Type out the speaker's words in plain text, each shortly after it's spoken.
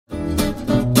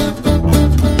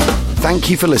Thank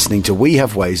you for listening to We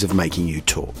Have Ways of Making You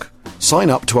Talk. Sign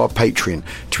up to our Patreon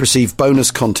to receive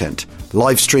bonus content,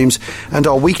 live streams, and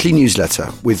our weekly newsletter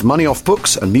with money off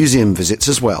books and museum visits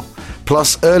as well,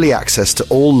 plus early access to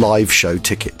all live show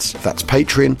tickets. That's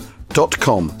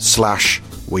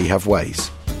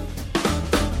patreon.com/wehaveways.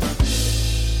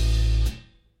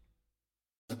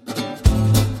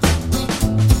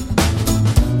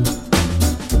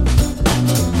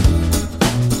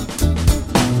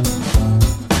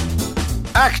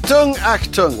 Achtung,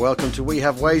 Achtung. Welcome to We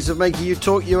Have Ways of Making You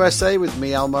Talk USA with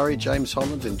me, Al Murray, James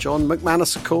Holland and John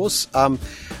McManus, of course.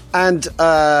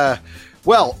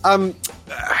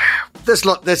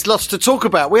 There's lots to talk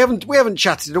about. We haven't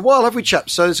chatted in a while, have we,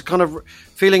 chaps? So there's a kind of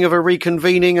feeling of a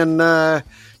reconvening, and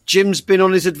Jim's been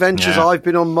on his adventures. Yeah. I've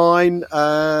been on mine.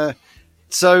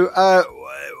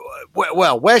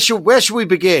 Where should we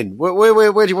begin?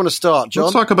 Where do you want to start, John?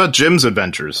 Let's talk about Jim's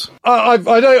adventures. I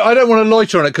don't want to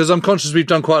loiter on it because I'm conscious we've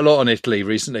done quite a lot on Italy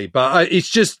recently. But it's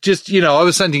just I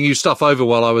was sending you stuff over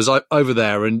while I was over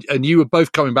there, and you were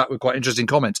both coming back with quite interesting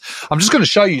comments. I'm just going to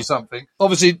show you something.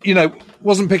 Obviously,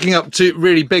 wasn't picking up two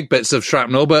really big bits of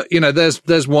shrapnel, but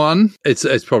there's one.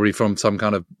 It's probably from some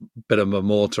kind of bit of a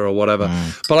mortar or whatever.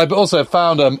 But I also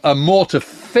found a mortar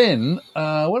fin.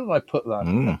 Where did I put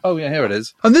that? Oh yeah, here it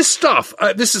is. And this stuff.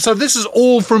 This is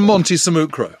all from Monte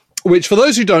Sammucro. Which, for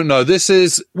those who don't know, this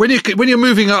is when you're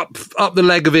moving up the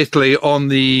leg of Italy on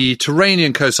the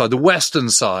Tyrrhenian coastside, the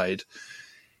western side.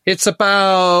 It's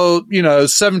about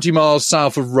 70 miles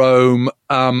south of Rome,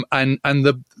 and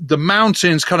the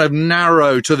mountains kind of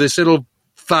narrow to this little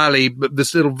valley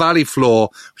floor,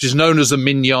 which is known as the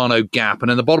Mignano Gap, and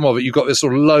in the bottom of it, you've got this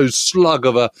sort of low slug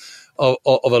of a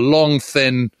long,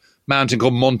 thin mountain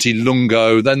called Monte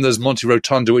Lungo. Then there's Monte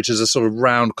Rotondo, which is a sort of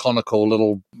round, conical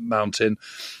little mountain.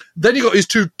 Then you've got these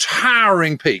two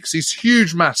towering peaks, these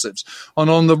huge massives. And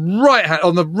on the right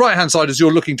hand side, as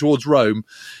you're looking towards Rome,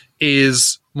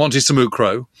 is Monte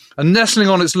Sammucro. And nestling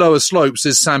on its lower slopes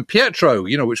is San Pietro,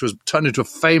 which was turned into a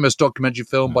famous documentary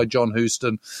film by John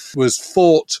Huston, was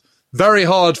fought very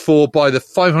hard for by the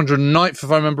 509th,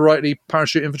 if I remember rightly,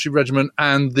 Parachute Infantry Regiment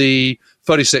and the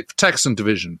 36th Texan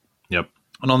Division. Yep.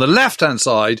 And on the left-hand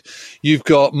side, you've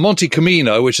got Monte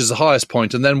Camino, which is the highest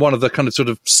point, and then one of the kind of sort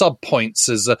of sub-points,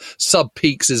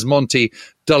 sub-peaks is Monte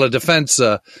della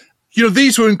Difensa.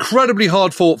 These were incredibly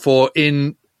hard fought for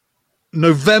in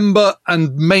November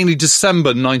and mainly December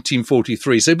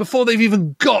 1943. So before they've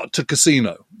even got to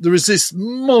Cassino, there is this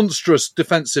monstrous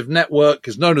defensive network,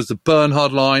 is known as the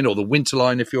Bernhard Line or the Winter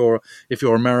Line if you're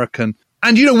American.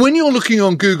 And, when you're looking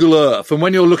on Google Earth and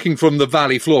when you're looking from the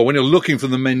valley floor, when you're looking from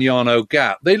the Mignano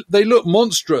Gap, they look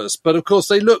monstrous, but of course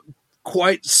they look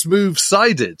quite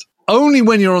smooth-sided. Only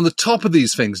when you're on the top of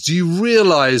these things do you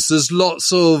realize there's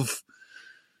lots of,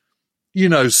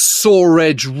 saw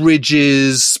edge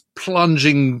ridges,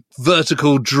 plunging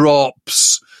vertical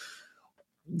drops,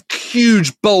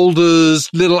 huge boulders,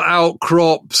 little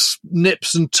outcrops,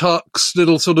 nips and tucks,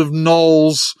 little sort of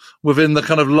knolls within the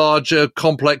kind of larger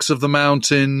complex of the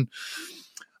mountain.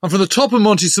 And from the top of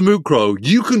Monte Sammucro,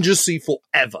 you can just see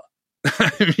forever.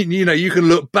 I mean, you can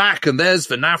look back and there's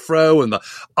Venafro and the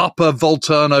upper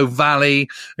Volturno Valley,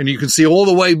 and you can see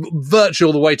virtually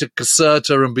all the way to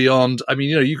Caserta and beyond. I mean,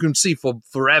 you can see for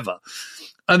forever.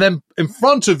 And then in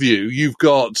front of you,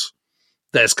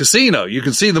 there's Cassino. You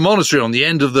can see the monastery on the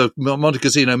end of the Monte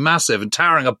Cassino Massif, and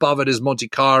towering above it is Monte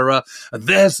Cara. And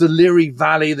there's the Liri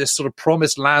Valley, this sort of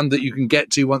promised land that you can get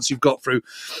to once you've got through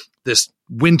this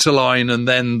Winter Line and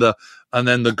then the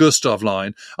Gustav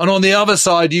Line. And on the other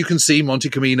side, you can see Monte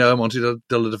Camino, Monte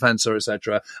della Difensa,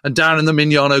 etc. And down in the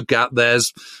Mignano Gap,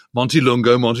 there's Monte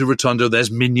Lungo, Monte Rotondo, there's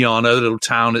Mignano, the little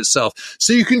town itself.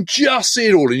 So you can just see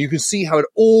it all, and you can see how it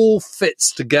all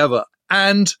fits together.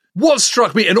 And what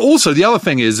struck me, and also the other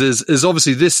thing is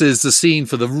obviously this is the scene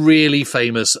for the really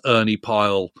famous Ernie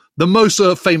Pyle, the most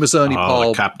famous Ernie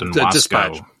Pyle Captain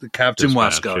dispatch, the Captain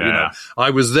Wasco. Yeah. I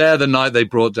was there the night they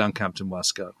brought down Captain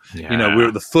Wasco. Yeah. We're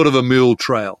at the foot of a mule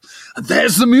trail, and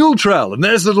there's the mule trail, and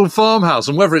there's the little farmhouse,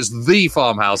 and whether it's the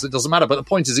farmhouse, it doesn't matter. But the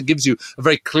point is, it gives you a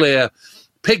very clear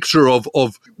picture of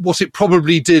what it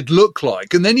probably did look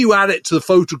like, and then you add it to the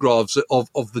photographs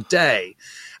of the day.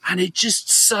 And it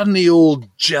just suddenly all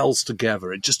gels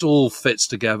together. It just all fits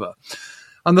together.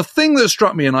 And the thing that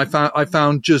struck me, and I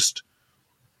found just,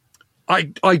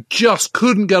 I just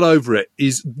couldn't get over it,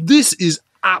 is this is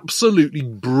absolutely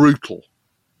brutal.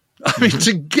 I mean,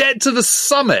 to get to the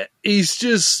summit is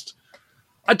just,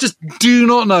 I just do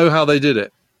not know how they did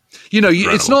it.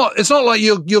 It's not like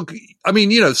I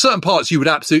mean, certain parts you would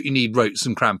absolutely need ropes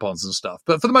and crampons and stuff.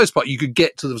 But for the most part, you could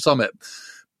get to the summit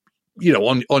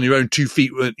on your own 2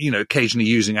 feet, occasionally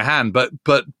using a hand, but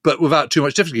without too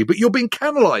much difficulty. But you're being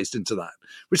canalized into that,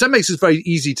 which that makes it very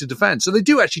easy to defend. So they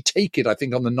do actually take it, I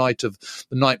think, on the night of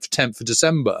the 9th, 10th of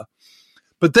December.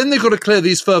 But then they've got to clear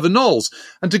these further knolls.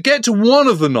 And to get to one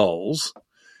of the knolls,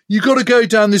 you've got to go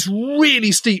down this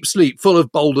really steep slope full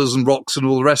of boulders and rocks and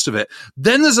all the rest of it.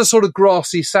 Then there's a sort of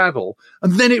grassy saddle,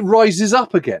 and then it rises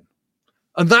up again.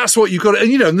 And that's what you've got to,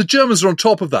 and the Germans are on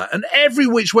top of that. And every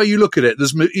which way you look at it,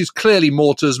 is clearly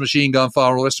mortars, machine gun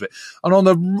fire, all the rest of it. And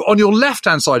on your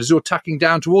left-hand side, as you're tacking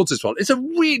down towards this one, it's a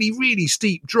really, really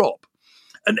steep drop.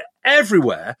 And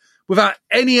everywhere, without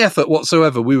any effort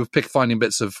whatsoever, we were finding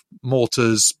bits of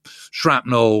mortars,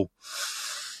 shrapnel,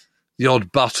 the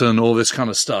odd button, all this kind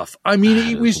of stuff. I mean,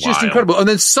 it was just incredible. And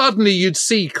then suddenly you'd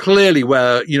see clearly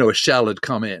where, a shell had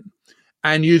come in.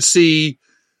 And you'd see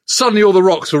suddenly all the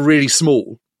rocks were really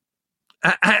small.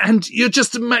 And you're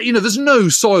just, there's no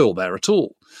soil there at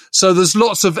all. So there's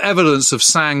lots of evidence of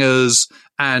sangers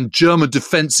and German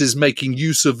defenses making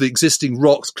use of the existing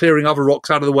rocks, clearing other rocks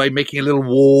out of the way, making a little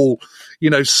wall.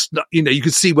 You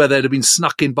could see where they'd have been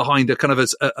snuck in behind a kind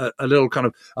of a little kind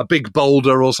of a big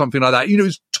boulder or something like that.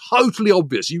 It's totally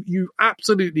obvious. You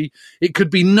absolutely, it could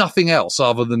be nothing else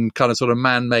other than kind of sort of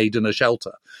man-made and a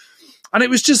shelter. And it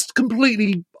was just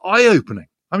completely eye-opening.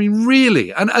 I mean,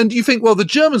 really. And you think, well, the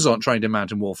Germans aren't trained in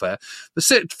mountain warfare. The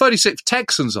 36th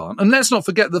Texans aren't. And let's not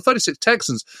forget the 36th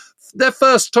Texans, their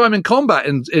first time in combat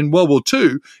in World War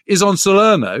II is on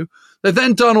Salerno. They've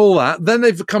then done all that. Then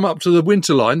they've come up to the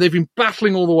winter line. They've been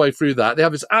battling all the way through that. They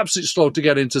have this absolute slog to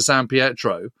get into San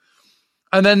Pietro.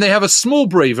 And then they have a small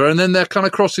breather, and then they're kind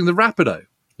of crossing the Rapido.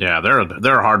 Yeah, they're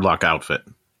a hard luck outfit.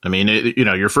 I mean,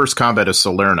 your first combat is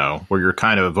Salerno, where you're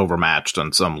kind of overmatched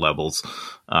on some levels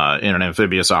in an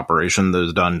amphibious operation that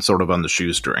is done sort of on the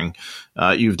shoestring.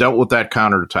 You've dealt with that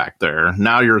counterattack there.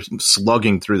 Now you're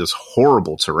slugging through this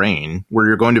horrible terrain where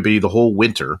you're going to be the whole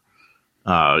winter.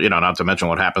 Not to mention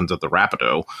what happens at the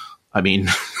Rapido. I mean,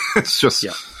 it's just,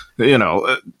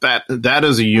 that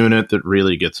is a unit that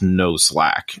really gets no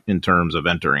slack in terms of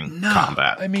entering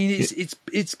combat. I mean,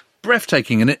 it's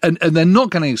breathtaking, and they're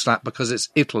not getting slack because it's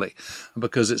Italy,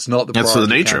 because it's not the priority the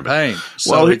nature campaign. Of it.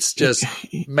 So well, it's just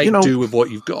make do with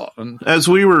what you've got. And as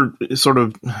we were sort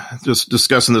of just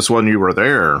discussing this when you were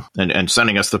there and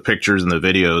sending us the pictures and the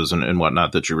videos and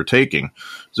whatnot that you were taking,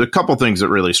 there's a couple things that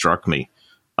really struck me.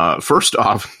 First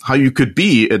off, how you could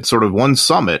be at sort of one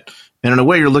summit, and in a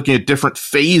way you're looking at different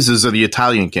phases of the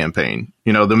Italian campaign.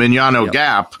 The Mignano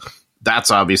Gap,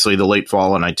 that's obviously the late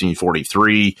fall of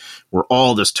 1943, where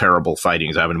all this terrible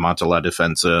fighting is happening in Monte la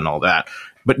Defensa and all that.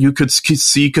 But you could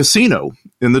see Cassino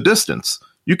in the distance.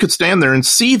 You could stand there and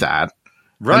see that.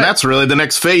 Right. And that's really the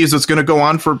next phase that's going to go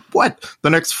on for, the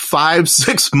next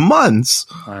 5-6 months.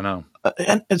 I know.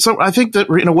 And so I think that,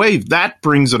 in a way, that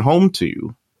brings it home to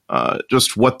you,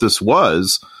 just what this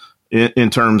was in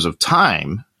terms of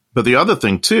time. But the other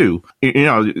thing, too,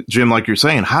 Jim, like you're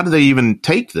saying, how do they even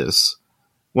take this?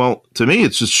 Well, to me,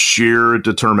 it's just sheer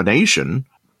determination.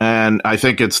 And I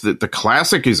think it's the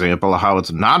classic example of how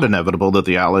it's not inevitable that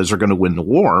the Allies are going to win the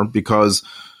war, because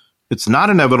it's not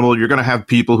inevitable you're going to have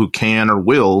people who can or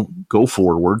will go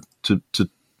forward to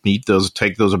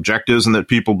take those objectives, and that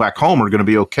people back home are going to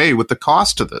be okay with the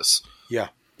cost of this. Yeah.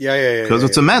 Because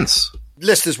it's immense.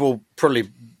 Listeners will probably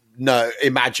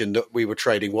imagine that we were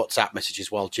trading WhatsApp messages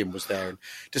while Jim was there and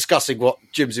discussing what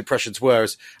Jim's impressions were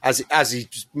as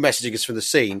he's messaging us from the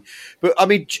scene. But I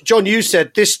mean, John, you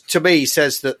said this to me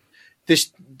says that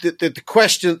the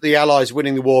question that the Allies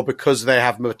winning the war because they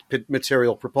have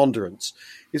material preponderance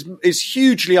is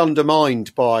hugely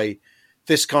undermined by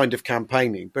this kind of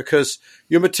campaigning, because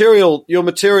your material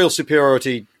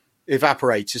superiority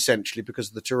evaporates essentially because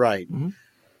of the terrain, mm-hmm.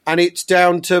 and it's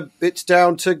down to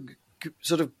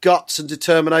sort of guts and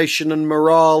determination and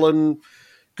morale and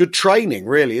good training,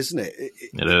 really, isn't it?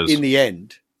 It is. In the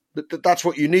end. That's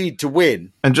what you need to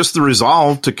win. And just the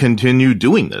resolve to continue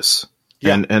doing this,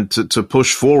 and to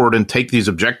push forward and take these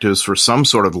objectives for some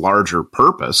sort of larger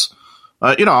purpose.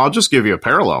 I'll just give you a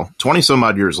parallel. 20 some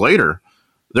odd years later,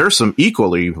 there's some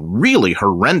equally really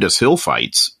horrendous hill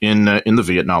fights in the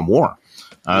Vietnam War.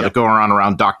 That go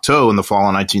around Dak To in the fall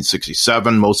of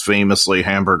 1967, most famously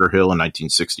Hamburger Hill in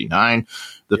 1969.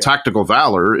 The tactical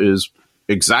valor is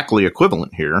exactly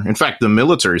equivalent here. In fact, the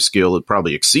military skill, it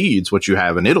probably exceeds what you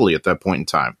have in Italy at that point in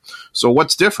time. So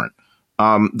what's different?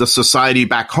 The society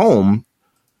back home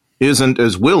isn't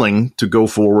as willing to go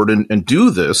forward and do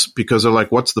this, because they're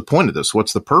like, what's the point of this?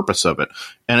 What's the purpose of it?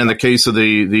 And in the case of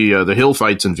the hill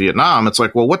fights in Vietnam, it's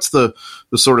like, well, what's the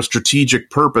sort of strategic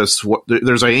purpose?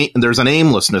 There's an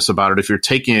aimlessness about it if you're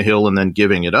taking a hill and then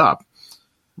giving it up.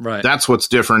 Right. That's what's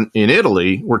different in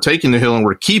Italy. We're taking the hill and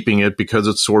we're keeping it because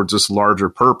it's towards this larger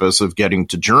purpose of getting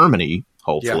to Germany,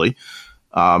 hopefully,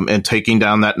 and taking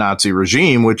down that Nazi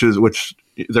regime, which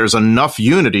there's enough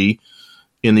unity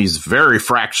in these very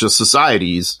fractious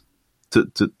societies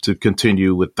to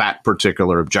continue with that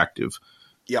particular objective.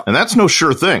 Yeah. And that's no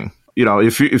sure thing.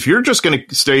 If you're just going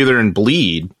to stay there and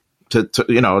bleed,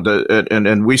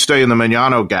 and we stay in the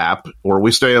Magnano Gap or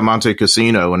we stay at Monte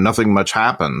Cassino and nothing much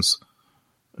happens.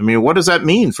 I mean, what does that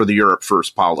mean for the Europe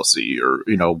First policy, or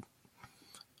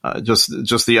just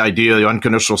the idea of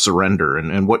unconditional surrender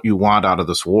and what you want out of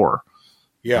this war?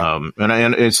 Yeah,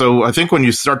 and so I think when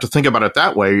you start to think about it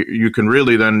that way, you can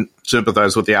really then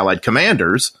sympathize with the Allied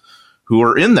commanders who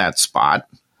are in that spot,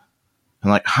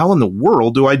 and like, how in the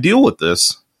world do I deal with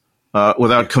this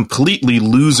without completely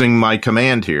losing my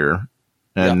command here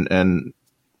and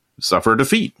suffer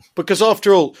defeat? Because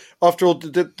after all,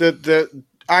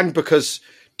 and because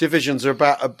divisions are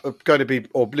going to be,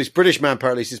 or at least British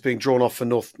manpower at least is being drawn off for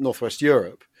Northwest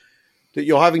Europe, that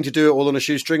you're having to do it all on a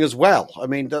shoestring as well. I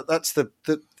mean, that's the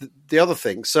other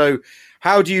thing. So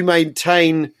how do you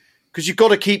maintain, because you've got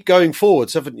to keep going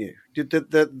forwards, haven't you?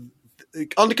 The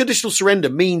unconditional surrender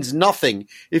means nothing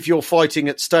if you're fighting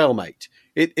at stalemate.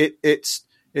 It's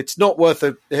not worth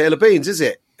a hill of beans, is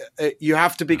it? You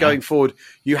have to be going forward.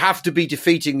 You have to be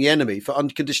defeating the enemy for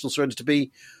unconditional surrender to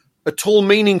be at all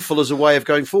meaningful as a way of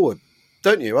going forward,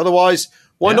 don't you? Otherwise,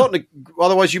 why not?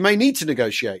 Otherwise, you may need to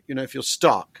negotiate, if you're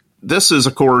stuck. This is,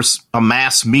 of course, a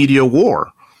mass media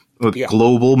war with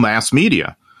global mass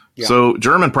media. Yeah. So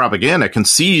German propaganda can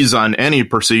seize on any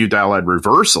perceived Allied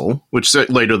reversal, which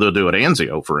later they'll do at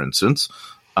Anzio, for instance.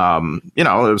 It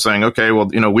was saying, okay, well,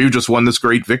 we've just won this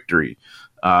great victory.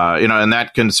 And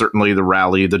that can certainly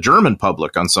rally the German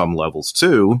public on some levels,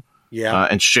 too. Yeah,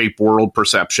 and shape world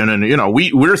perception. And,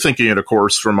 we're thinking it, of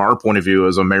course, from our point of view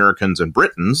as Americans and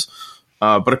Britons.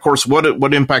 But, of course,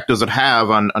 what impact does it have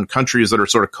on countries that are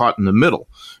sort of caught in the middle,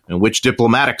 and which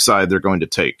diplomatic side they're going to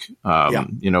take?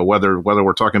 Whether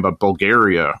we're talking about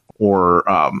Bulgaria or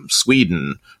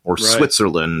Sweden or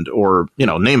Switzerland or,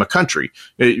 name a country.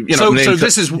 So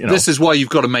this is why you've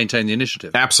got to maintain the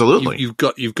initiative. Absolutely. You've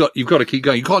got to keep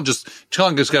going. You can't just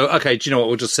go, okay, do you know what?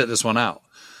 We'll just sit this one out.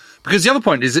 Because the other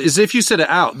point is if you sit it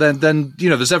out, then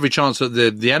there's every chance that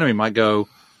the enemy might go,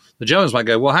 the Germans might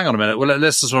go, well, hang on a minute, well,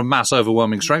 let's sort of mass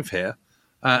overwhelming strength here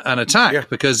and attack. Yeah.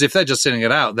 Because if they're just sitting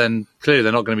it out, then clearly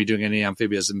they're not going to be doing any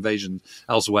amphibious invasion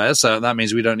elsewhere. So that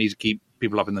means we don't need to keep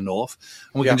people up in the north,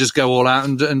 and we can just go all out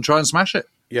and try and smash it.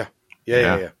 Yeah,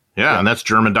 and that's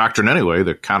German doctrine anyway,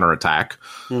 the counterattack.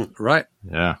 Right.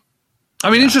 Yeah. I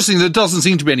mean, interesting, there doesn't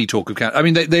seem to be any talk of I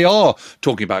mean, they are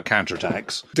talking about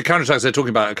counterattacks. The counterattacks they're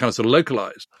talking about are kind of sort of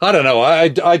localized. I don't know.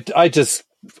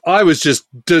 I was just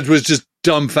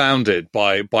dumbfounded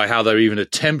by how they're even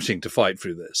attempting to fight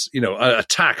through this.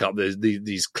 Attack up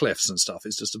these cliffs and stuff.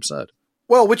 It's just absurd.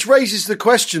 Well, which raises the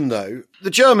question, though.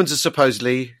 The Germans are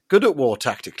supposedly good at war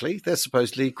tactically. They're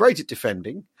supposedly great at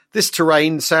defending. This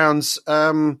terrain sounds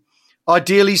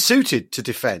ideally suited to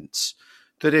defence.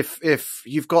 That if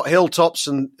you've got hilltops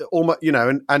and almost,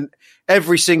 and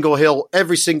every single hill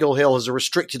has a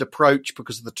restricted approach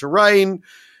because of the terrain,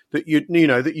 that you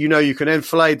can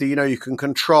enfilade, that you can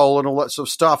control and all that sort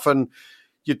of stuff, and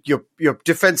your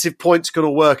defensive points going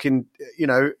to work in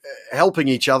helping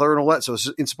each other and all that sort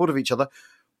of in support of each other.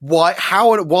 Why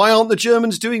aren't the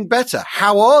Germans doing better?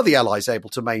 How are the Allies able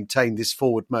to maintain this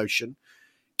forward motion,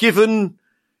 given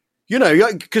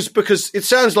because it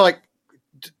sounds like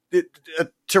a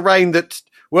terrain that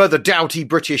were the doughty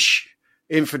British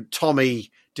infant Tommy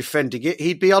defending it,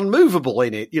 he'd be unmovable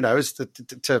in it, as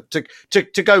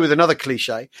to go with another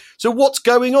cliche. So what's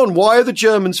going on? Why are the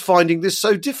Germans finding this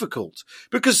so difficult?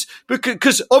 Because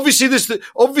obviously there's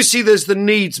the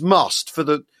needs must for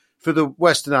the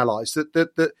Western Allies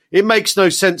that it makes no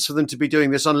sense for them to be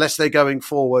doing this unless they're going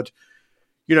forward.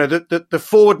 The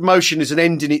forward motion is an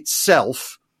end in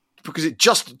itself, because it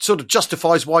just sort of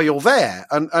justifies why you're there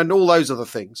and all those other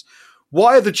things.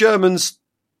 Why are the Germans,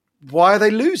 why are they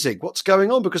losing? What's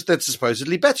going on? Because they're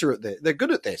supposedly better at this. They're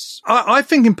good at this. I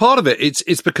think in part of it,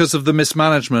 it's because of the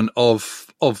mismanagement of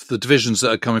the divisions that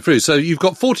are coming through. So you've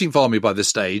got 14th Army by this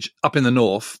stage up in the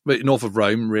north of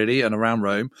Rome, really, and around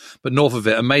Rome, but north of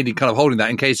it, and mainly kind of holding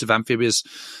that in case of amphibious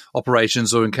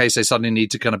operations or in case they suddenly need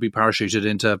to kind of be parachuted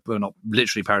into, well, not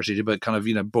literally parachuted, but kind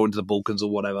of brought into the Balkans or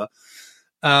whatever.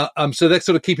 So they're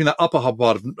sort of keeping that upper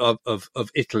part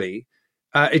of Italy.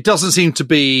 It doesn't seem to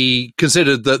be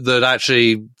considered that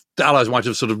actually the Allies might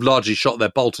have sort of largely shot their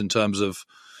bolt in terms of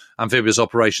amphibious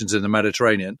operations in the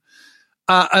Mediterranean.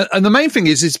 And the main thing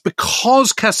is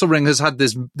because Kesselring has had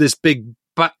this big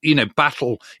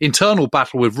internal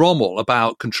battle with Rommel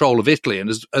about control of Italy,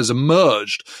 and has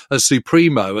emerged as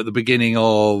Supremo at the beginning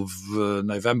of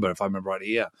November, if I remember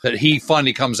rightly. Yeah, that he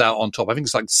finally comes out on top. I think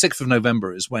it's like 6th of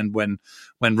November is when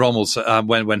Rommel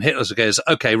when Hitler goes,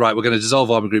 okay, right, we're going to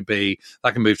dissolve Army Group B.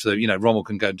 That can move to Rommel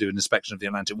can go and do an inspection of the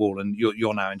Atlantic Wall, and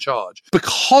you're now in charge.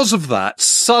 Because of that,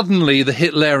 suddenly the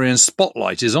Hitlerian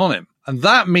spotlight is on him. And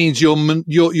that means your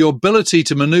ability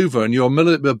to maneuver and your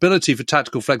ability for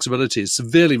tactical flexibility is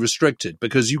severely restricted,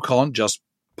 because you can't just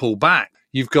pull back.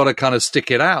 You've got to kind of stick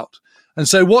it out. And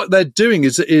so what they're doing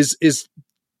is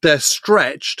they're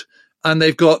stretched, and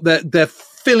they're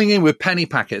filling in with penny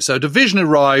packets. So a division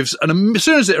arrives, and as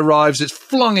soon as it arrives, it's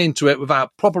flung into it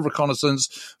without proper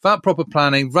reconnaissance, without proper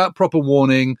planning, without proper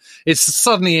warning. It's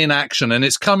suddenly in action, and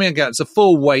it's coming against a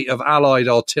full weight of Allied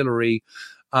artillery.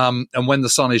 And when the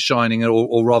sun is shining,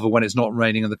 or rather when it's not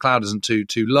raining and the cloud isn't too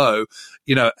low,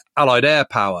 Allied air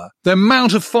power. The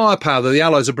amount of firepower that the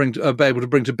Allies are able to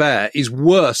bring to bear is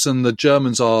worse than the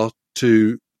Germans are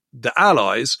to the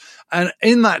Allies. And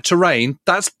in that terrain,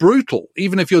 that's brutal,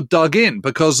 even if you're dug in,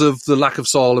 because of the lack of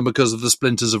soil and because of the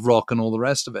splinters of rock and all the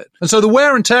rest of it. And so the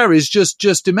wear and tear is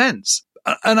just immense.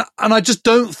 And I just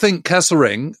don't think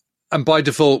Kesselring, and by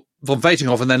default, von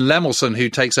Watinghoff, and then Lemelson, who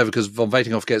takes over because von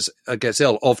Watinghoff gets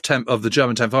ill, of the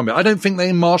German 10th Army. I don't think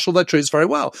they marshal their troops very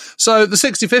well. So the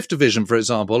 65th Division, for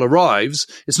example, arrives.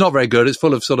 It's not very good. It's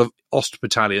full of sort of Ost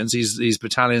battalions. These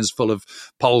battalions full of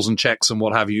Poles and Czechs and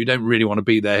what have you. You don't really want to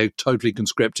be there. Totally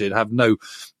conscripted, have no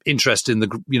interest in the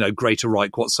Greater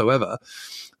Reich whatsoever.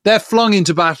 They're flung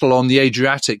into battle on the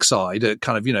Adriatic side,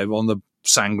 kind of, on the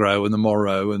Sangro and the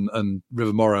Morro and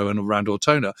River Morro and around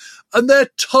Ortona, and they're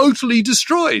totally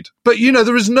destroyed. But,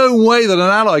 there is no way that an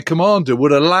Allied commander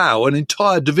would allow an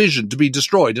entire division to be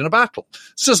destroyed in a battle.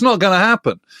 It's just not going to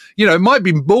happen. It might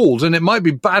be mauled and it might be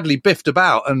badly biffed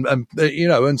about and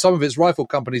some of its rifle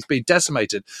companies be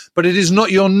decimated, but it is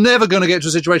not, you're never going to get to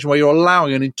a situation where you're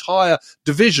allowing an entire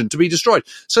division to be destroyed.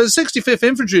 So the 65th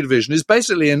Infantry Division is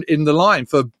basically in the line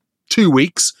for 2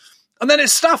 weeks, and then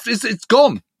it's stuffed. It's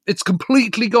gone. It's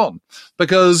completely gone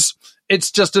because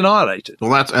it's just annihilated. Well,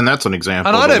 that's an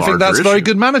example. And I don't think that's issue. Very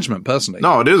good management, personally.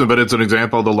 No, it isn't, but it's an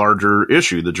example of the larger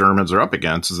issue the Germans are up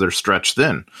against, is they're stretched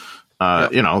thin.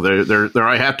 Yep.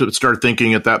 I have to start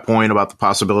thinking at that point about the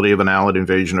possibility of an Allied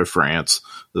invasion of France,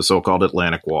 the so-called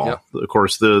Atlantic Wall. Yep. Of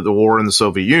course, the war in the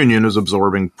Soviet Union is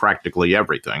absorbing practically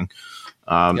everything.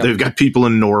 They've got people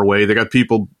in Norway. They got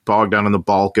people bogged down in the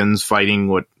Balkans fighting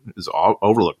what is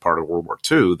overlooked part of World War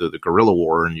II, the guerrilla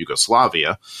war in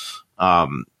Yugoslavia.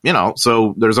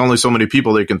 So there's only so many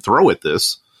people they can throw at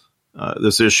this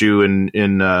issue in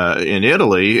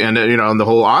Italy, and on the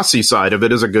whole Aussie side of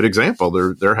it is a good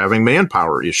example. They're having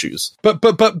manpower issues. But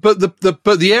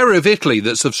the area of Italy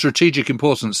that's of strategic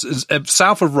importance is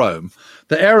south of Rome.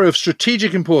 The area of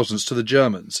strategic importance to the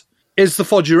Germans is the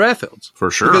Foggia airfields. For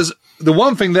sure. Because the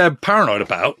one thing they're paranoid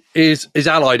about is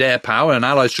Allied air power and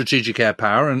Allied strategic air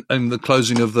power and the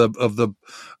closing of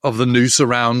the noose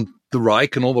around the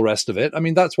Reich and all the rest of it. I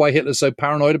mean, that's why Hitler's so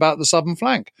paranoid about the southern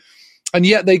flank. And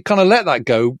yet they kind of let that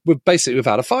go basically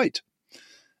without a fight.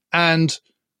 And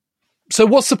so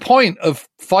what's the point of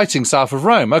fighting south of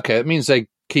Rome? Okay, it means they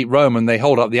keep Rome and they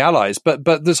hold up the Allies. But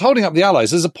there's holding up the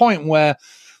Allies. There's a point where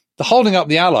the holding up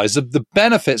the Allies, the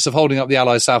benefits of holding up the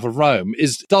Allies south of Rome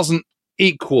doesn't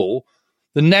equal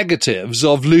the negatives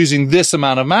of losing this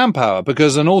amount of manpower,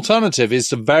 because an alternative is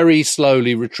to very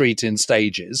slowly retreat in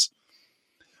stages,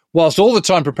 whilst all the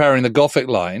time preparing the Gothic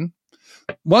line.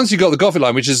 Once you've got the Gothic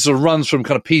line, which is sort of runs from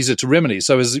kind of Pisa to Rimini,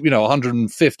 so is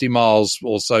 150 miles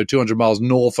or so, 200 miles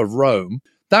north of Rome,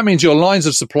 that means your lines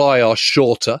of supply are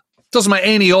shorter. Doesn't make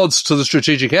any odds to the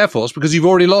Strategic Air Force because you've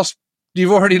already lost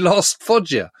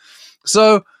Foggia.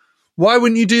 So why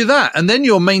wouldn't you do that? And then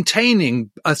you're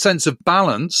maintaining a sense of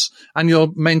balance, and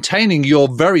you're maintaining your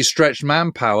very stretched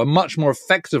manpower much more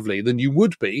effectively than you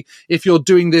would be if you're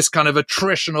doing this kind of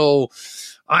attritional,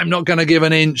 I'm not going to give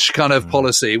an inch kind of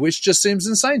policy, which just seems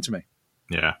insane to me.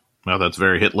 Yeah. Well, that's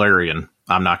very Hitlerian.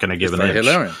 I'm not going to give an inch.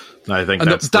 Hitlerian. I think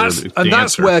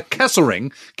that's where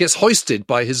Kesselring gets hoisted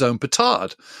by his own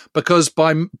petard, because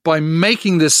by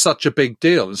making this such a big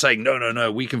deal and saying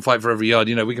no, we can fight for every yard,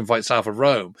 we can fight south of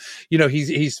Rome.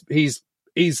 He's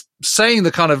saying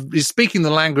he's speaking the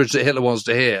language that Hitler wants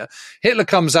to hear. Hitler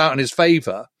comes out in his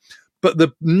favor, but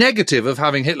the negative of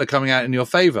having Hitler coming out in your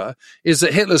favor is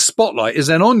that Hitler's spotlight is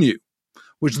then on you,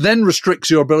 which then restricts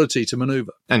your ability to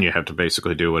maneuver. And you have to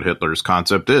basically do what Hitler's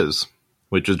concept is,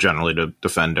 which is generally to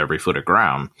defend every foot of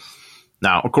ground.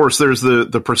 Now, of course, there's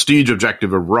the prestige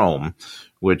objective of Rome,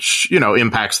 which,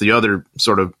 impacts the other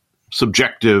sort of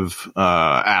subjective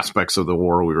aspects of the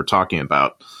war we were talking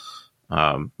about.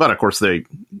 But of course,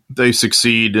 they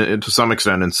succeed to some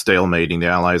extent in stalemating the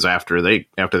Allies after the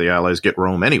Allies get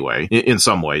Rome anyway. In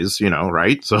some ways,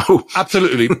 right? So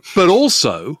absolutely, but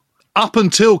also up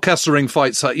until Kesselring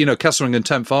fights, Kesselring and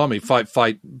 10th Army fight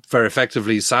very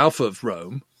effectively south of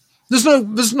Rome.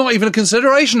 There's not even a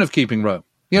consideration of keeping Rome.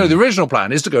 The original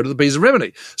plan is to go to the Peace of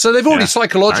Rimini. So they've already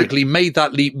psychologically made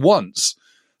that leap once.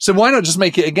 So why not just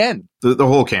make it again? The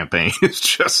whole campaign is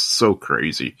just so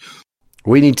crazy.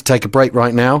 We need to take a break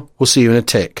right now. We'll see you in a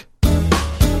tick.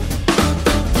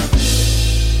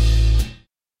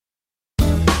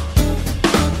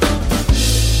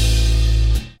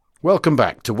 Welcome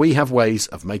back to We Have Ways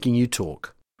of Making You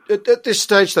Talk. At this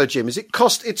stage, though, Jim,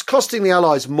 it's costing the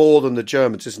Allies more than the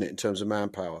Germans, isn't it, in terms of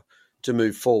manpower to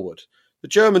move forward? The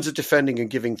Germans are defending and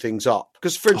giving things up.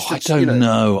 Because, for instance, I don't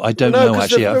know,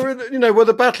 actually.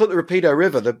 The battle at the Rapido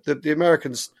River, the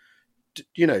Americans,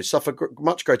 suffer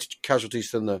much greater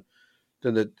casualties than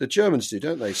the Germans do,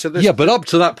 don't they? So but up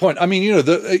to that point, I mean,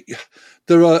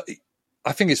 there are.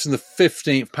 I think it's in the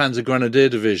 15th Panzer Grenadier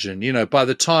Division. By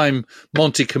the time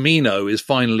Monte Camino is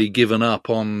finally given up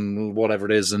on whatever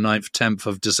it is, the 9th, 10th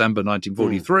of December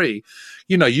 1943,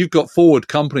 you've got forward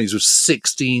companies with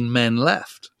 16 men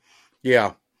left.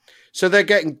 Yeah, so they're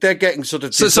getting sort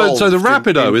of so the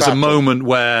Rapido is a moment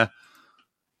where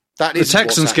the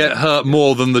Texans get hurt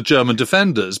more than the German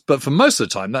defenders, but for most of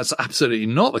the time that's absolutely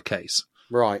not the case.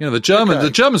 Right? The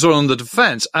Germans are on the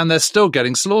defense and they're still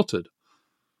getting slaughtered.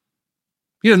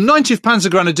 90th Panzer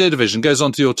Grenadier Division goes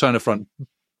onto the Ortona front,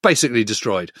 basically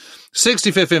destroyed.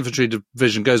 65th Infantry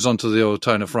Division goes onto the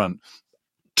Ortona front,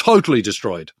 totally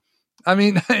destroyed. I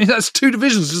mean, that's two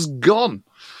divisions just gone.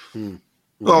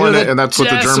 Well, and that's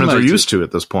what the Germans are used to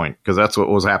at this point, because that's what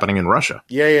was happening in Russia.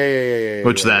 Yeah.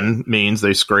 Which then means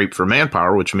they scrape for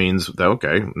manpower, which means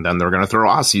that, then they're going to throw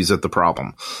Aussies at the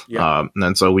problem. Yeah.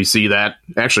 And so we see that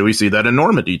in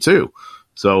Normandy too.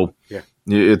 So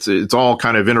it's all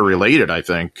kind of interrelated, I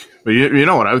think. But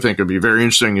what I would think would be very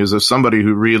interesting is if somebody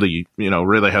who really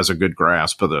has a good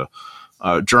grasp of the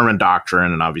German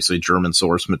doctrine and obviously German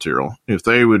source material, if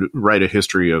they would write a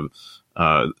history of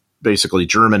basically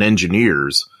German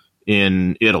engineers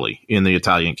in Italy, in the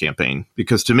Italian campaign,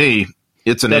 because to me,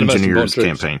 it's an engineer's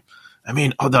campaign. I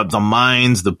mean, the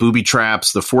mines, the booby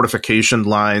traps, the fortification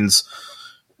lines.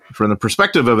 From the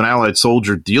perspective of an Allied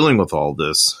soldier dealing with all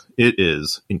this, it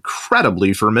is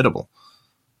incredibly formidable.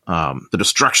 The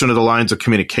destruction of the lines of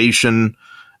communication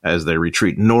as they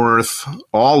retreat north,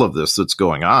 all of this that's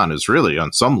going on is really,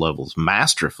 on some levels,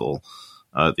 masterful.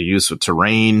 The use of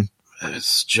terrain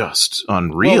is just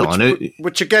unreal.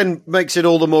 Which again makes it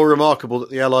all the more remarkable that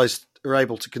the Allies are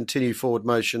able to continue forward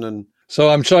motion. And so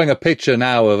I'm showing a picture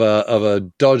now of a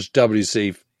Dodge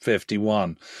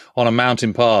WC-51 on a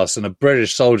mountain pass and a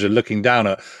British soldier looking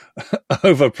down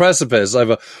over a precipice,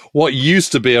 over what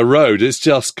used to be a road. It's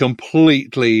just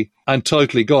completely and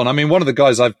totally gone. I mean, one of the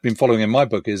guys I've been following in my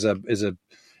book is a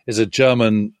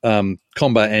German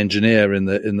combat engineer in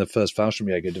the 1st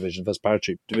Fallschirmjäger Division, 1st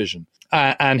Paratroop Division.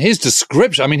 And his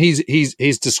description, I mean,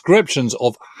 his descriptions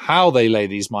of how they lay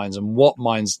these mines and what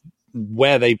mines,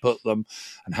 where they put them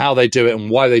and how they do it and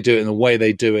why they do it and the way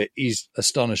they do it is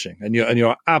astonishing. And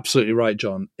you're absolutely right,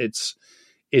 John. It's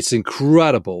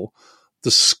incredible,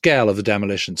 the scale of the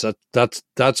demolitions.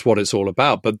 That's what it's all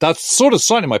about. But that's sort of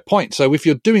slightly my point. So if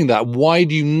you're doing that, why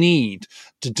do you need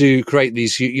to create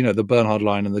these, the Bernhard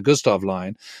line and the Gustav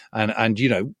line and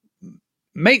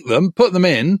make them, put them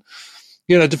in,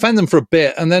 defend them for a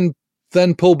bit and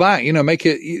then pull back, make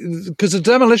it, because the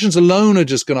demolitions alone are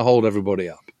just going to hold everybody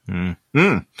up.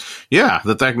 Mm-hmm. Yeah,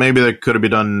 that could have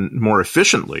been done more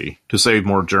efficiently to save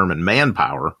more German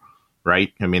manpower,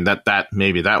 right? I mean, that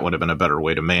would have been a better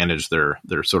way to manage their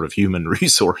sort of human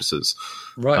resources.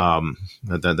 Right.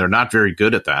 They're not very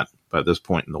good at that by this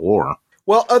point in the war.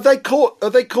 Well, are they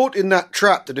caught in that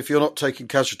trap that if you're not taking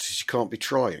casualties, you can't be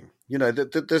trying?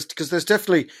 Because there's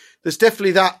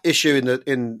definitely that issue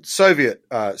in Soviet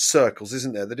circles,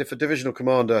 isn't there? That if a divisional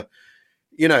commander,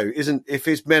 if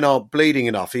his men aren't bleeding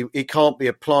enough, he can't be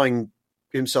applying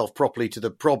himself properly to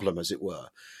the problem, as it were.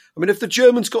 I mean, if the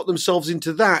Germans got themselves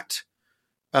into that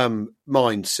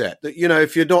mindset,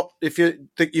 that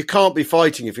that you can't be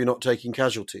fighting if you're not taking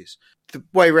casualties. The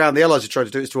way around the Allies are trying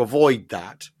to do is to avoid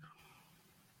that.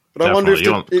 But I wonder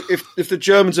if the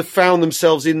Germans have found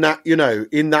themselves in that,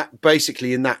 in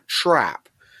that trap,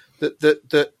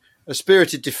 that a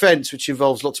spirited defence, which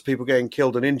involves lots of people getting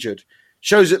killed and injured,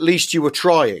 shows at least you were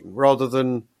trying, rather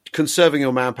than conserving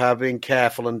your manpower, being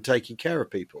careful, and taking care of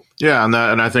people. Yeah, and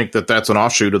I think that's an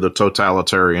offshoot of the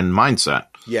totalitarian mindset.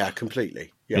 Yeah,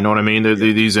 completely. Yeah. You know what I mean?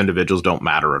 These individuals don't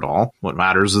matter at all. What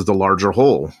matters is the larger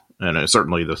whole. And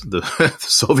certainly the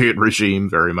Soviet regime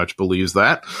very much believes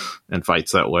that and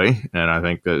fights that way. And I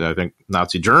think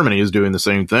Nazi Germany is doing the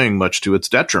same thing, much to its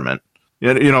detriment.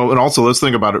 And, and also let's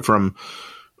think about it from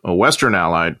a Western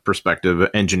Allied perspective,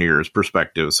 engineers'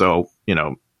 perspective. So,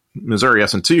 Missouri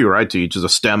S&T, where I teach, is a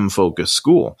STEM-focused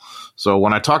school. So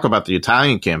when I talk about the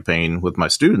Italian campaign with my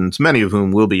students, many of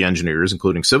whom will be engineers,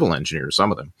 including civil engineers,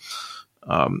 some of them,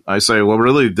 I say, well,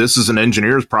 really, this is an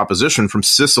engineer's proposition from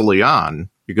Sicily on,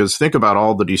 because think about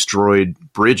all the destroyed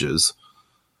bridges,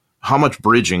 how much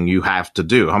bridging you have to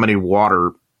do, how many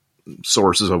water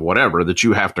sources of whatever that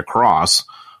you have to cross,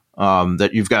 that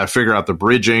you've got to figure out the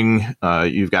bridging,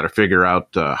 you've got to figure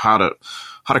out how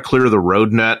to clear the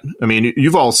road net. I mean,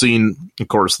 you've all seen, of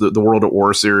course, the World at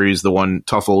War series, the one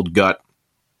Tough Old Gut.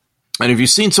 And have you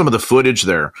seen some of the footage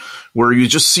there where you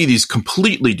just see these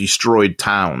completely destroyed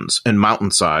towns and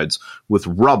mountainsides with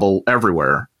rubble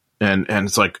everywhere? And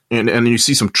it's like, and you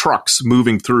see some trucks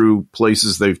moving through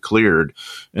places they've cleared.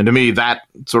 And to me, that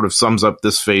sort of sums up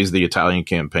this phase of the Italian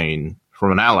campaign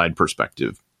from an Allied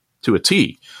perspective to a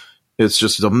T. It's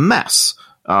just a mess.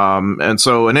 And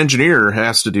so an engineer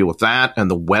has to deal with that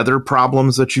and the weather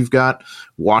problems that you've got,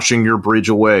 washing your bridge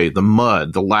away, the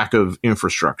mud, the lack of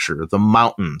infrastructure, the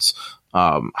mountains.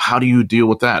 How do you deal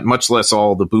with that? Much less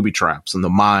all the booby traps and the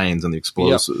mines and the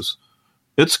explosives.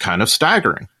 Yep. It's kind of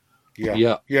staggering.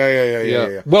 Yeah.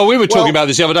 Well, we were talking about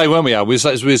this the other day, weren't we, Al? We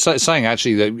were saying,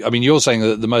 actually, that, I mean, you're saying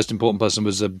that the most important person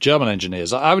was German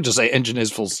engineers. I would just say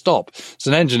engineers full stop. It's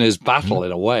an engineer's battle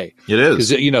in a way. It is.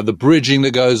 Because, the bridging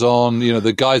that goes on,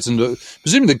 the guys,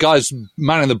 presumably the guys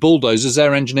manning the bulldozers,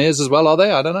 they're engineers as well, are they?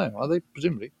 I don't know. Are they,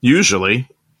 presumably? Usually.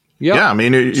 Yeah, I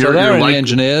mean, so they're the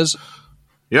engineers.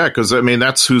 Yeah, because, I mean,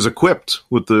 that's who's equipped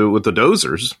with the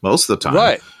dozers most of the time.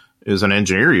 Right. Is an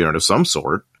engineer unit of some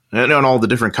sort. And all the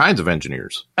different kinds of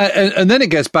engineers. And then it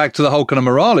gets back to the whole kind of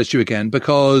morale issue again,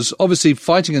 because obviously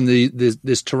fighting in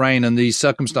this terrain and these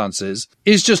circumstances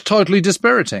is just totally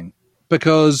dispiriting,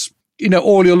 because,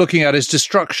 all you're looking at is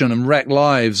destruction and wrecked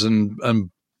lives and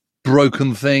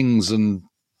broken things and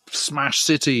smashed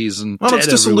cities and well, it's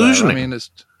disillusioning. I mean,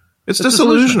 it's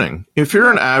disillusioning. If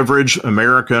you're an average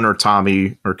American or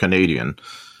Tommy or Canadian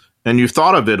and you've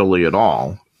thought of Italy at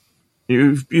all,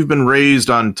 You've been raised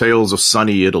on tales of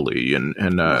sunny Italy and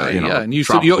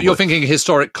you're thinking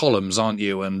historic columns, aren't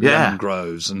you? And lemon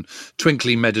groves and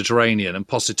twinkly Mediterranean and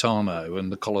Positano and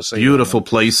the Colosseum. Beautiful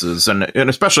places, and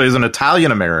especially as an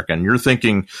Italian American, you're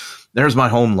thinking, "There's my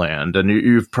homeland." And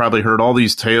you've probably heard all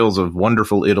these tales of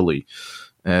wonderful Italy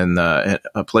and a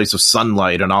place of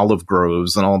sunlight and olive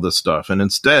groves and all this stuff. And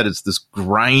instead, it's this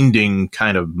grinding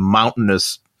kind of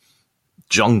mountainous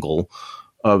jungle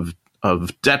of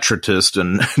detritus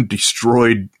and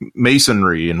destroyed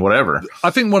masonry and whatever.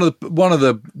 I think one of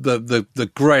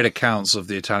the great accounts of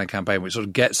the Italian campaign, which sort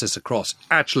of gets this across,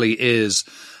 actually is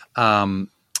To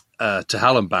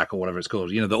Hell and Back, or whatever it's called.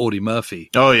 The Audie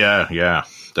Murphy. Oh yeah,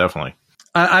 definitely.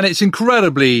 And it's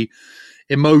incredibly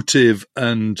emotive,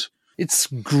 and it's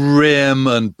grim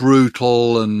and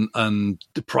brutal and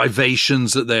the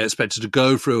privations that they're expected to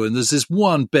go through. And there's this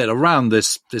one bit around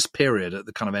this period at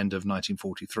the kind of end of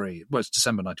 1943. Well, it's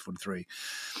December 1943.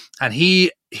 And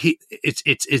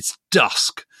it's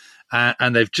dusk.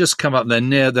 And they've just come up,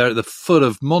 they're at the foot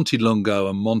of Monte Lungo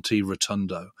and Monte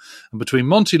Rotondo. And between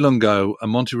Monte Lungo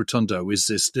and Monte Rotondo is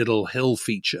this little hill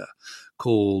feature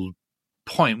called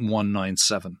Point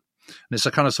 197. And it's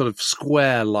a kind of sort of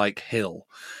square-like hill.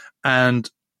 And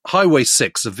Highway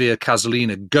 6, the Via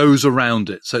Casolina, goes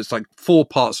around it. So it's like four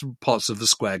parts of the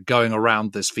square going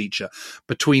around this feature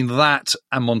between that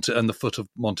and the foot of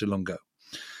Monte Lungo.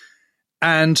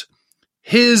 And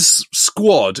his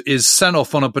squad is sent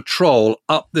off on a patrol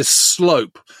up this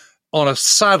slope on a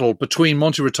saddle between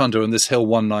Monte Rotondo and this hill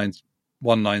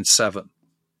 197.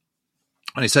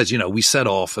 And he says, we set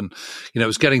off and, it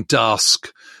was getting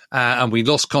dusk. And we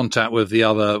lost contact with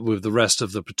the rest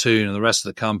of the platoon and the rest of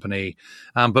the company.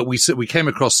 But we came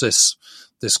across this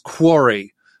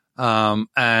quarry, and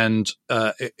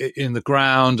in the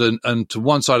ground, and to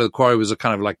one side of the quarry was a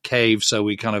kind of like cave. So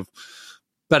we kind of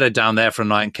bedded down there for a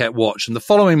night and kept watch. And the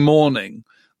following morning,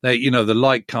 the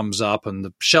light comes up and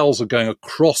the shells are going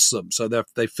across them. So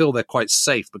they feel they're quite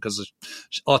safe because the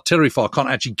artillery fire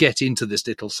can't actually get into this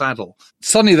little saddle.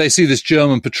 Suddenly they see this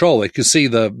German patrol. They can see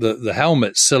the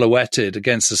helmet silhouetted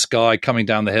against the sky coming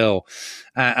down the hill.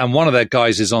 And one of their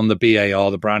guys is on the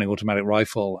BAR, the Browning automatic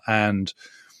rifle. And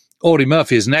Audie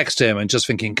Murphy is next to him and just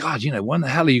thinking, God, when the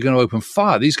hell are you going to open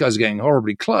fire? These guys are getting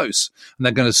horribly close and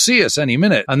they're going to see us any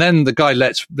minute. And then the guy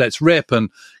lets rip and,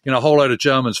 a whole load of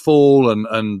Germans fall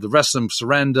and the rest of them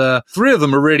surrender. 3 of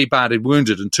them are really badly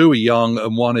wounded and 2 are young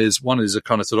and one is a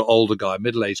kind of sort of older guy,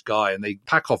 middle-aged guy, and they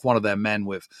pack off one of their men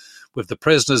with the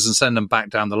prisoners and send them back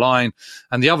down the line.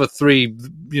 And the other 3,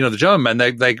 the German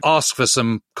men, they ask for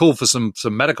call for some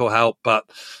medical help, but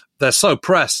they're so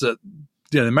pressed that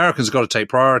the Americans have got to take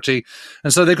priority.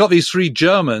 And so they've got these 3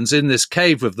 Germans in this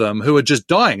cave with them who are just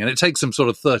dying. And it takes them sort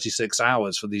of 36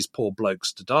 hours for these poor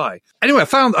blokes to die. Anyway, I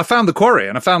found the quarry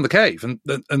and I found the cave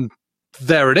and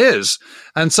there it is.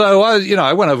 And so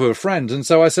I went over with a friend and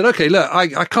so I said, okay, look,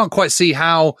 I can't quite see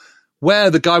where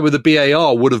the guy with the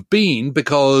BAR would have been,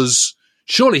 because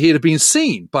surely he'd have been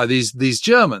seen by these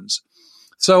Germans.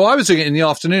 So I was doing it in the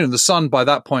afternoon and the sun by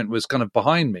that point was kind of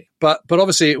behind me. But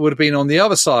obviously it would have been on the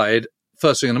other side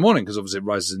first thing in the morning, because obviously it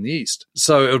rises in the east.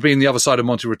 So it would be on the other side of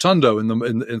Monte Rotondo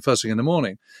in first thing in the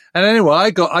morning. And anyway, I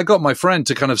got my friend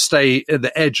to kind of stay at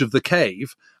the edge of the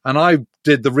cave, and I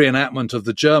did the reenactment of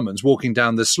the Germans walking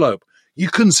down this slope. You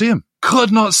couldn't see him.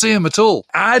 Could not see him at all.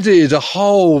 Added a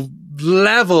whole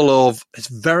level of, is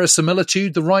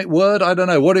verisimilitude the right word? I don't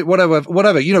know. Whatever.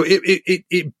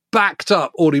 It backed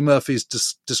up Audie Murphy's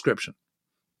description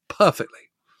perfectly.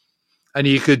 And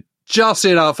you could just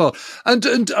see it out far.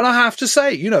 And I have to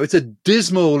say, it's a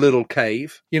dismal little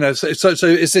cave. So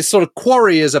it's this sort of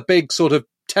quarry is a big sort of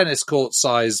tennis court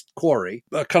sized quarry,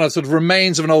 kind of sort of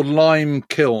remains of an old lime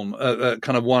kiln at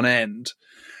kind of one end.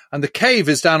 And the cave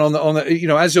is down on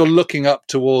the as you're looking up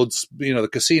towards, the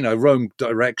casino, Rome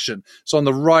direction. It's on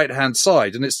the right-hand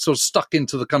side, and it's sort of stuck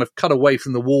into the kind of cut away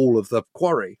from the wall of the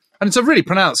quarry. And it's a really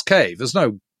pronounced cave. There's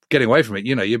no getting away from it.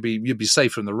 You'd be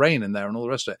safe from the rain in there and all the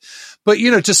rest of it. But,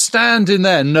 to stand in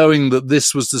there knowing that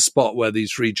this was the spot where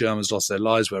these 3 Germans lost their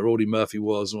lives, where Audie Murphy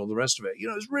was and all the rest of it,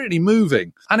 it was really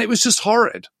moving. And it was just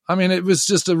horrid. I mean, it was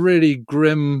just a really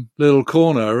grim little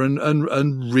corner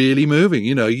and really moving,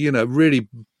 really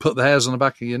put the hairs on the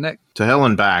back of your neck. To Hell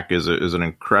and Back is an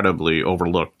incredibly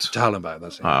overlooked To Hell and Back,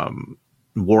 that's it.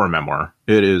 War memoir.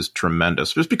 It is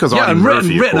tremendous. Just because Audie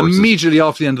Murphy, written immediately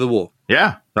after the end of the war.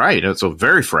 Yeah, right. It's so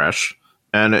very fresh.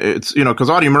 And it's, because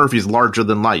Audie Murphy's larger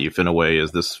than life in a way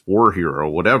as this war hero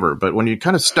or whatever. But when you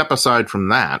kind of step aside from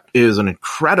that, is an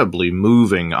incredibly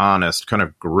moving, honest, kind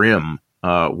of grim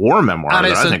war memoir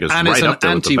that I think is right up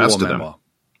there with the best of them.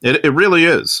 It really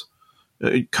is.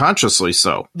 Consciously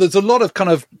so. There's a lot of kind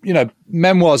of,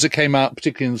 memoirs that came out,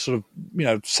 particularly in the sort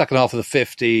of, second half of the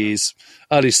 50s,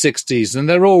 early 60s, and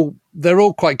they're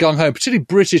all quite gung-ho, particularly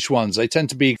British ones. They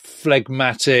tend to be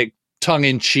phlegmatic,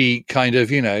 tongue-in-cheek kind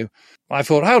of, I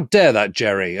thought, how dare that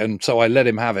Jerry? And so I let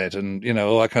him have it and,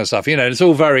 all that kind of stuff. It's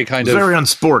all very kind of... very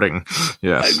unsporting.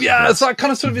 Yes. Yeah, it's like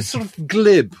kind of it's sort of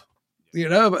glib.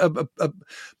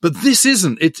 But this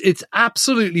isn't. It's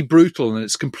absolutely brutal and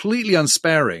it's completely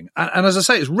unsparing. And as I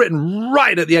say, it's written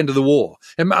right at the end of the war.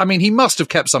 I mean, he must have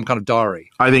kept some kind of diary.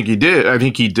 I think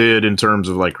he did in terms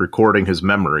of like recording his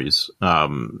memories.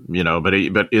 But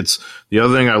it's the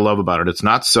other thing I love about it. It's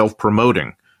not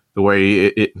self-promoting the way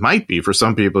it might be for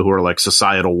some people who are like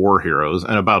societal war heroes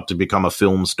and about to become a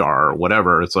film star or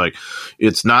whatever.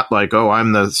 It's not like, oh,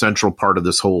 I'm the central part of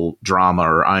this whole drama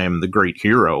or I am the great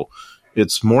hero.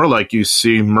 It's more like you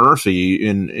see Murphy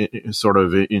in sort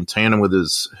of in tandem with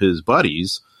his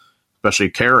buddies, especially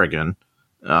Kerrigan.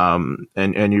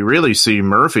 And you really see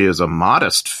Murphy as a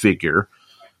modest figure,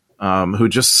 who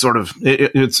just sort of,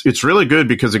 it's really good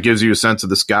because it gives you a sense of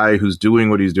this guy who's doing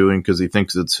what he's doing because he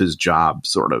thinks it's his job,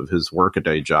 sort of his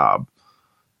workaday job.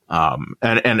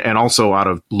 And also out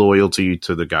of loyalty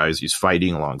to the guys he's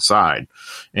fighting alongside,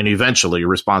 and eventually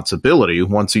responsibility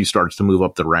once he starts to move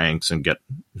up the ranks and get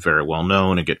very well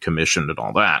known and get commissioned and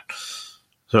all that.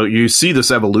 So you see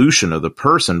this evolution of the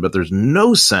person, but there's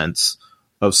no sense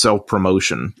of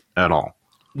self-promotion at all.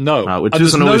 No, which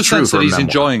isn't always true for a memoir. He's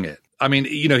enjoying it. I mean,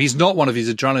 he's not one of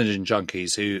these adrenaline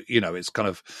junkies who, it's kind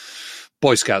of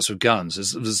Boy Scouts with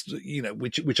guns,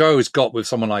 which I always got with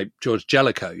someone like George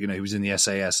Jellicoe, who was in the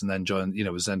SAS and then joined,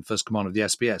 was then first commander of the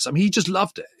SBS. I mean, he just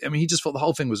loved it. I mean, he just thought the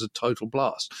whole thing was a total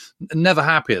blast. Never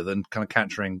happier than kind of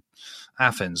capturing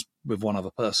Athens with one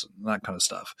other person, that kind of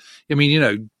stuff. I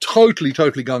mean, totally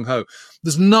gung-ho.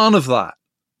 There's none of that.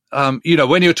 When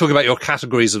you're talking about your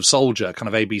categories of soldier, kind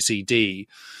of A, B, C, D,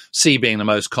 C being the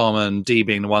most common, D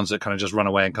being the ones that kind of just run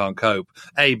away and can't cope,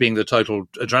 A being the total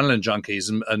adrenaline junkies,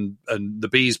 and the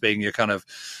Bs being your kind of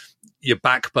your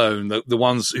backbone, the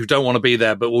ones who don't want to be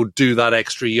there but will do that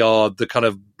extra yard, the kind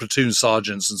of platoon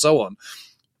sergeants and so on.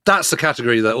 That's the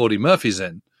category that Audie Murphy's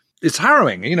in. it's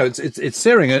harrowing. You know, it's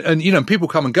searing, and you know, people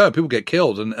come and go, people get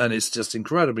killed, and it's just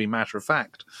incredibly matter of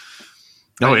fact.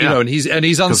 Oh, yeah. You know, and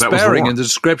he's unsparing in the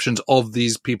descriptions of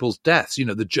these people's deaths. You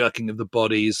know, the jerking of the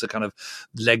bodies, the kind of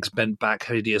legs bent back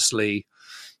hideously,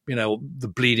 you know, the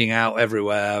bleeding out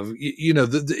everywhere. You know,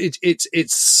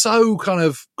 it's so kind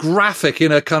of graphic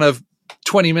in a kind of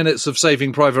 20 minutes of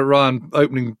Saving Private Ryan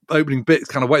opening bit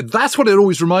kind of way. That's what it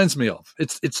always reminds me of.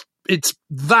 It's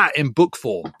that in book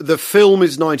form. The film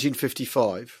is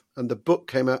 1955, and the book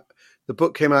came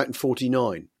out in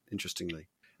 49. Interestingly.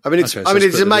 I mean, it's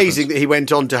amazing that he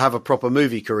went on to have a proper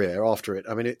movie career after it.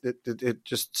 I mean, it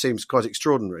just seems quite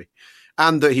extraordinary,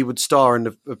 and that he would star in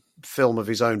a film of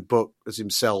his own book as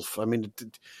himself. I mean,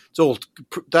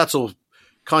 that's all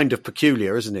kind of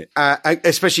peculiar, isn't it?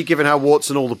 Especially given how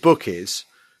Watson all the book is,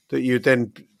 that you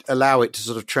then allow it to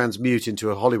sort of transmute into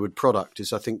a Hollywood product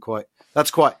is, I think, that's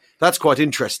quite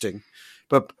interesting.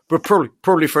 But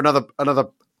probably for another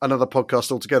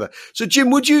podcast altogether. So, Jim,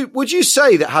 would you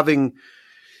say that having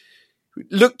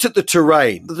looked at the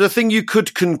terrain, the thing you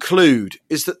could conclude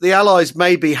is that the Allies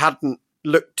maybe hadn't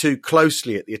looked too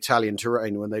closely at the Italian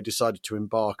terrain when they decided to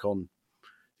embark on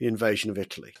the invasion of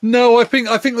Italy? No, I think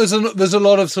there's a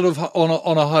lot of sort of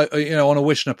on a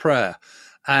wish and a prayer,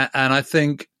 and I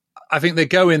think they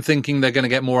go in thinking they're going to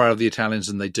get more out of the Italians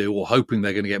than they do, or hoping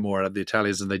they're going to get more out of the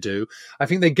Italians than they do. I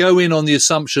think they go in on the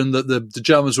assumption that the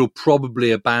Germans will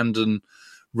probably abandon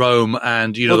Rome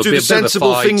and, you know, do the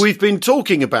sensible thing we've been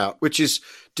talking about, which is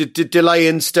to delay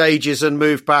in stages and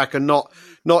move back and not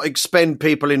expend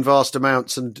people in vast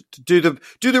amounts, and do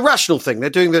the rational thing. They're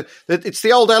doing it's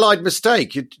the old Allied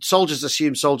mistake.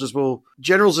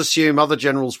 Generals assume other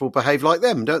generals will behave like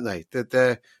them, don't they?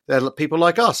 They're people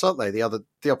like us, aren't they?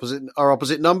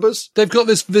 Opposite numbers. They've got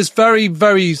this very,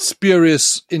 very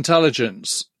spurious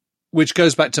intelligence, which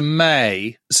goes back to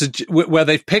May, where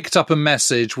they've picked up a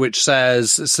message which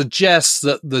suggests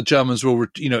that the Germans will,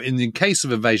 in the case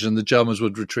of invasion, the Germans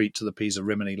would retreat to the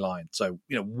Pisa-Rimini line. So,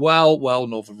 well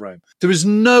north of Rome. There is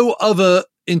no other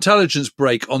intelligence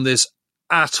break on this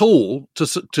at all to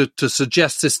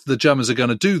suggest the Germans are going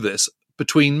to do this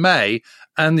between May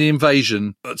and the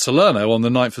invasion at Salerno on the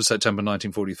 9th of September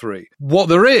 1943. What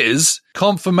there is,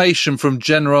 confirmation from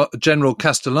General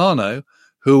Castellano,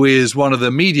 who is one of the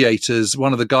mediators,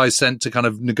 one of the guys sent to kind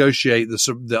of negotiate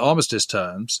the armistice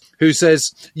terms, who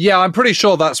says, yeah, I'm pretty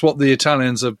sure that's what the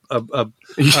Italians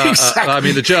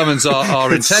exactly. The Germans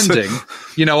are intending.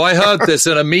 I heard this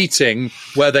at a meeting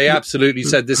where they absolutely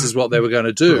said this is what they were going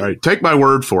to do. Right. Take my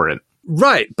word for it.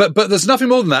 Right. But there's nothing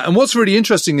more than that. And what's really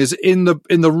interesting is in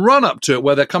the run up to it,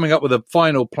 where they're coming up with a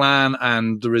final plan,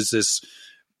 and there is this,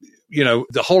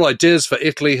 the whole ideas for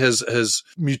Italy has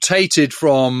mutated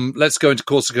from let's go into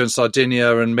Corsica and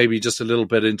Sardinia and maybe just a little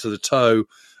bit into the toe,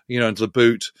 into the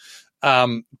boot,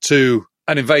 to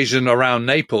an invasion around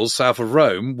Naples, south of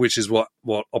Rome, which is what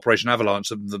Operation Avalanche,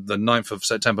 the 9th of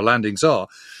September landings are.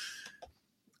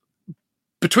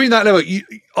 Between that level,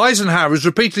 Eisenhower is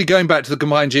repeatedly going back to the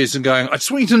combined Chiefs and going, I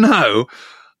just want you to know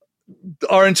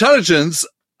our intelligence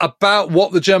about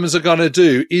what the Germans are going to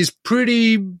do is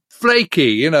pretty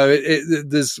flaky.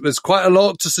 There's quite a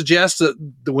lot to suggest that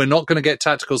we're not going to get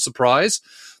tactical surprise.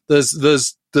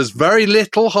 There's very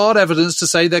little hard evidence to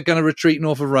say they're going to retreat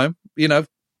north of Rome.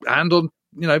 Hand on,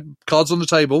 cards on the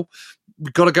table.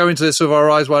 We've got to go into this with our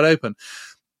eyes wide open.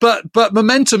 But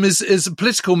momentum is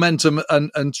political momentum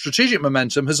and strategic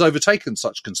momentum has overtaken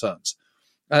such concerns,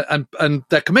 and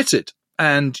they're committed.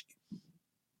 And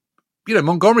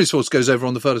Montgomery's force goes over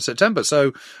on the 3rd of September.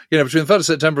 So, between the 3rd of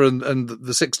September and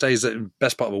the 6 days,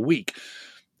 best part of a week,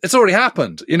 it's already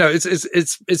happened.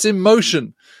 It's in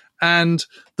motion. And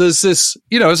there's this,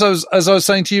 as I was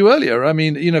saying to you earlier,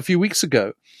 a few weeks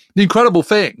ago, the incredible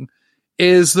thing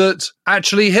is that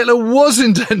actually Hitler was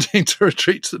intending to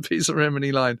retreat to the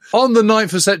Pisa-Rimini line on the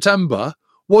 9th of September,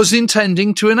 was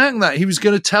intending to enact that. He was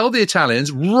going to tell the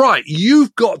Italians, right,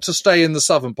 you've got to stay in the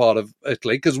southern part of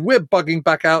Italy because we're bugging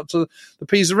back out to the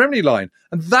Pisa-Rimini line.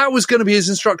 And that was going to be his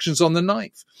instructions on the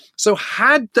 9th. So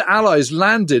had the Allies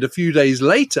landed a few days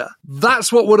later,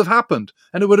 that's what would have happened.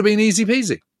 And it would have been easy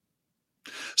peasy.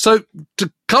 So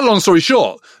to cut a long story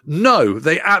short, no,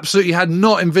 they absolutely had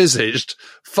not envisaged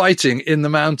fighting in the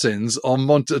mountains on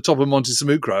top of Monte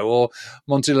Sammucro or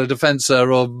Monte La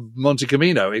Defensa or Monte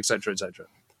Camino, etc., etc.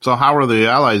 So how are the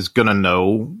Allies going to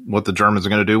know what the Germans are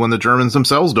going to do when the Germans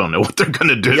themselves don't know what they're going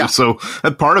to do? Yeah. So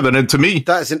that's part of it. And to me,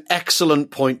 that is an excellent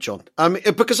point, John.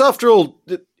 Because after all,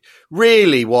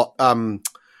 really what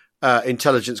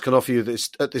intelligence can offer you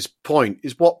at this point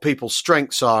is what people's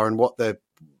strengths are and what their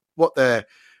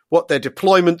what their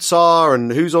deployments are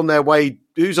and who's on their way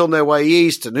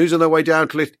east and who's on their way down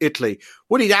to Italy.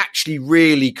 What it actually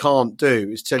really can't do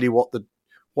is tell you what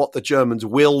the Germans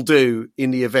will do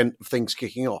in the event of things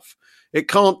kicking off. It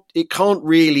can't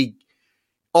really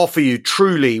offer you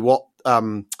truly what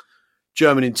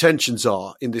German intentions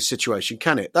are in this situation,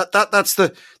 can it? That's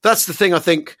the thing I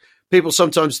think people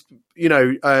sometimes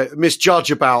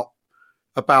misjudge about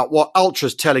what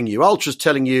Ultra's telling you. Ultra's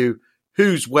telling you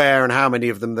who's where and how many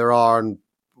of them there are and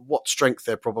what strength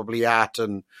they're probably at,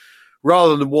 and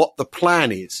rather than what the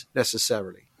plan is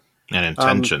necessarily. And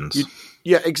intentions.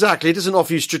 Yeah, exactly. It doesn't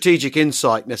offer you strategic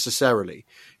insight necessarily.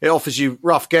 It offers you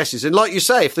rough guesses. And like you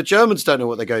say, if the Germans don't know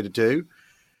what they're going to do,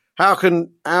 how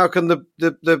can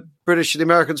the British and the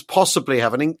Americans possibly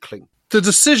have an inkling? The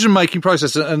decision-making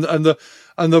process and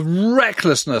the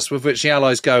recklessness with which the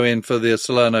Allies go in for the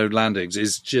Salerno landings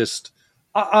is just...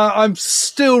 I'm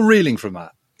still reeling from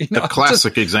that. The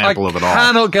classic example of it all. I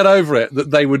cannot get over it that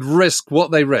they would risk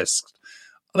what they risked.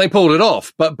 They pulled it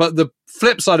off, but the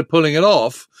flip side of pulling it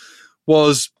off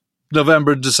was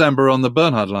November and December on the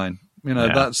Bernhard line.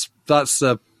 That's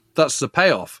the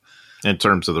payoff. In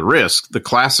terms of the risk, the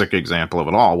classic example of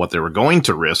it all, what they were going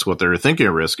to risk, what they were thinking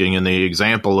of risking, and the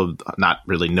example of not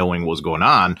really knowing what was going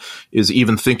on is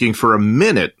even thinking for a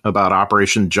minute about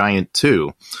Operation Giant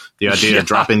 2. The idea of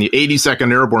dropping the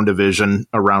 82nd Airborne Division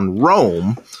around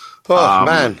Rome. Oh,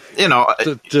 man.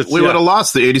 We would have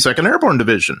lost the 82nd Airborne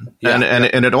Division.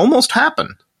 And it almost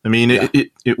happened. I mean,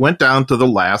 it went down to the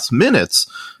last minutes.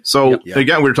 So,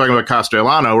 again, we were talking about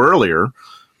Castellano earlier.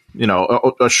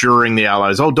 Assuring the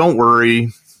Allies, oh, don't worry,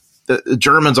 the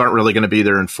Germans aren't really going to be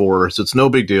there in force. It's no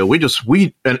big deal.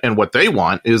 And what they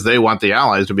want is they want the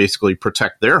Allies to basically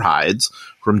protect their hides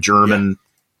from German,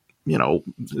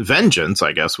 vengeance,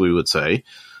 I guess we would say.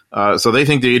 So they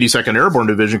think the 82nd Airborne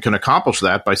Division can accomplish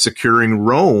that by securing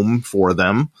Rome for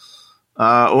them.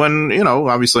 When,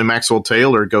 obviously Maxwell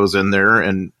Taylor goes in there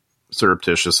and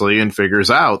surreptitiously and figures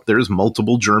out there's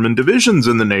multiple German divisions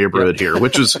in the neighborhood here,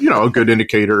 which is, a good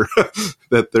indicator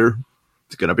that there's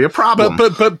going to be a problem.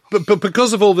 But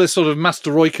because of all this sort of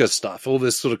Masteroika stuff, all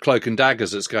this sort of cloak and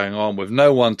daggers that's going on with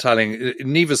no one telling,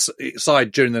 neither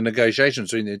side during the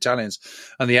negotiations between the Italians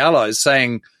and the Allies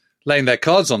laying their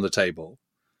cards on the table,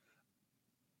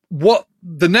 what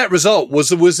the net result was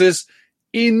this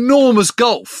enormous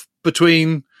gulf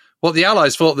between what the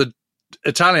Allies thought the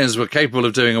Italians were capable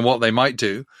of doing and what they might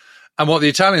do, and what the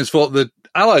Italians thought the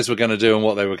Allies were going to do and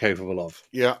what they were capable of.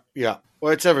 Yeah.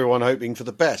 Well, it's everyone hoping for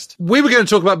the best. We were going to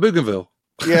talk about Bougainville.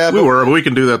 Yeah, we were, but we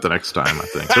can do that the next time, I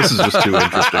think. This is just too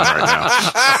interesting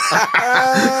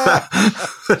right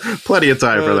now. Plenty of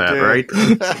time for that, right?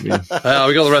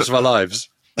 We got the rest of our lives.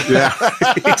 Yeah,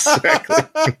 exactly.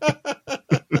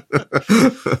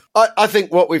 I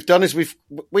think what we've done is we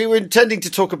were intending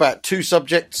to talk about two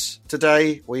subjects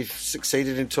today. We've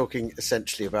succeeded in talking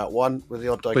essentially about one with the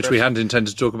odd digression. Which we hadn't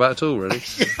intended to talk about at all, really.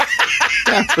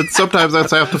 Yeah, but sometimes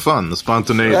that's half the fun, the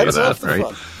spontaneity of that, right?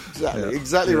 Fun.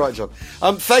 Exactly right, John.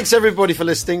 Thanks everybody for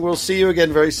listening. We'll see you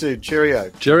again very soon. Cheerio.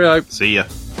 Cheerio. See ya.